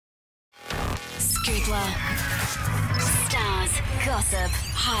Scoopla. Stars, gossip,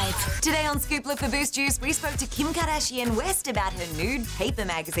 hype. Today on Scoopla for Boost Juice, we spoke to Kim Kardashian West about her nude paper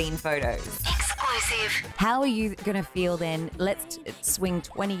magazine photos. Exclusive. How are you going to feel then? Let's swing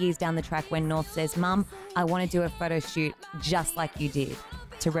 20 years down the track when North says, Mum, I want to do a photo shoot just like you did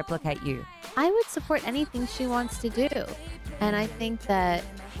to replicate you. I would support anything she wants to do. And I think that,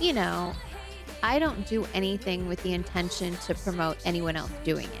 you know, I don't do anything with the intention to promote anyone else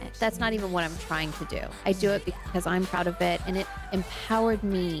doing it. That's not even what I'm trying to do. I do it because I'm proud of it, and it empowered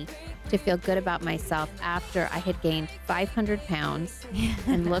me to feel good about myself after I had gained 500 pounds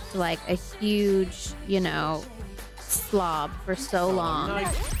and looked like a huge, you know, slob for so long.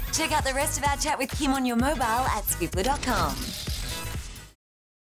 Check out the rest of our chat with Kim on your mobile at scoopla.com.